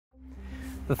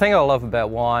The thing I love about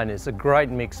wine is a great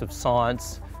mix of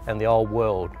science and the old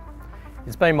world.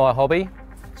 It's been my hobby,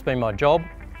 it's been my job.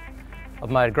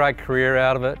 I've made a great career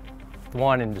out of it. The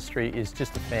wine industry is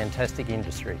just a fantastic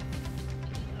industry.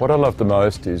 What I love the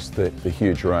most is the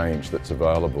huge range that's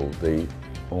available, the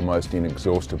almost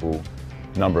inexhaustible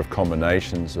number of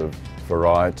combinations of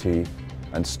variety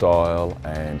and style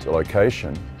and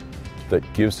location that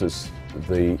gives us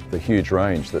the huge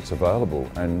range that's available,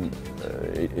 and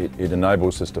it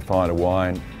enables us to find a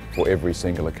wine for every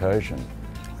single occasion.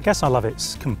 I guess I love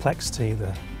its complexity,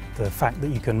 the fact that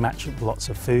you can match it with lots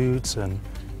of foods, and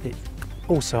it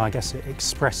also, I guess, it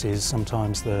expresses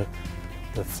sometimes the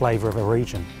flavour of a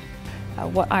region.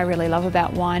 What I really love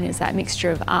about wine is that mixture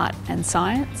of art and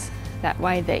science, that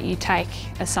way that you take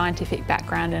a scientific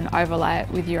background and overlay it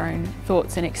with your own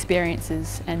thoughts and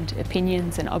experiences and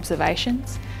opinions and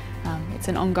observations. It's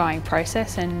an ongoing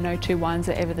process and no two wines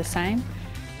are ever the same.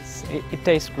 It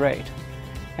tastes great,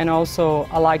 and also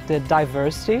I like the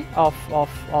diversity of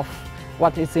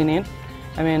what is in it.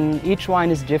 I mean, each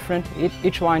wine is different,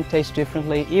 each wine tastes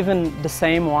differently. Even the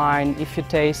same wine, if you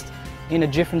taste in a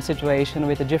different situation,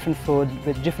 with a different food,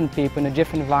 with different people, in a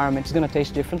different environment, it's going to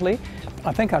taste differently.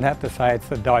 I think I'd have to say it's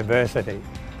the diversity.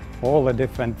 All the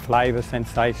different flavour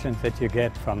sensations that you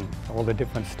get from all the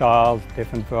different styles,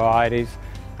 different varieties,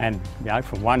 and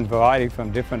from one variety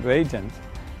from different regions.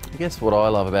 I guess what I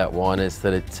love about wine is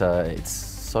that it's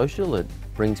social, it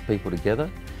brings people together.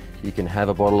 You can have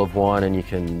a bottle of wine and you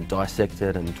can dissect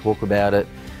it and talk about it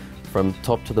from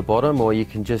top to the bottom, or you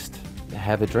can just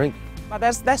have a drink. But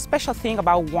there's that special thing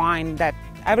about wine that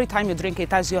every time you drink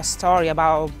it tells you a story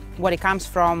about where it comes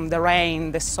from, the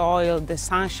rain, the soil, the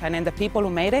sunshine, and the people who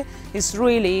made it. It's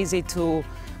really easy to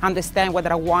understand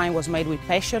whether a wine was made with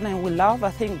passion and with love.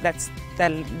 I think that's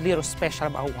that little special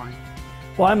about wine.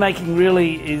 Winemaking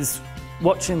really is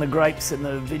watching the grapes in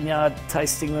the vineyard,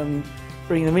 tasting them,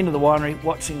 bringing them into the winery,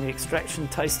 watching the extraction,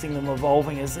 tasting them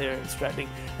evolving as they're extracting,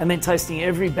 and then tasting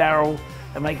every barrel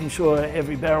and making sure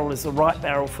every barrel is the right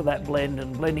barrel for that blend,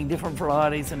 and blending different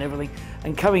varieties and everything,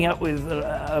 and coming up with an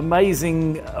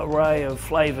amazing array of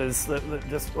flavours that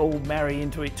just all marry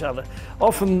into each other.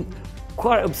 Often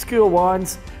quite obscure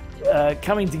wines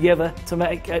coming together to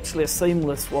make actually a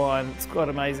seamless wine. It's quite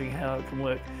amazing how it can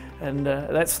work, and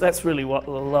that's really what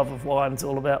the love of wine's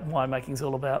all about, winemaking is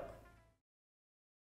all about.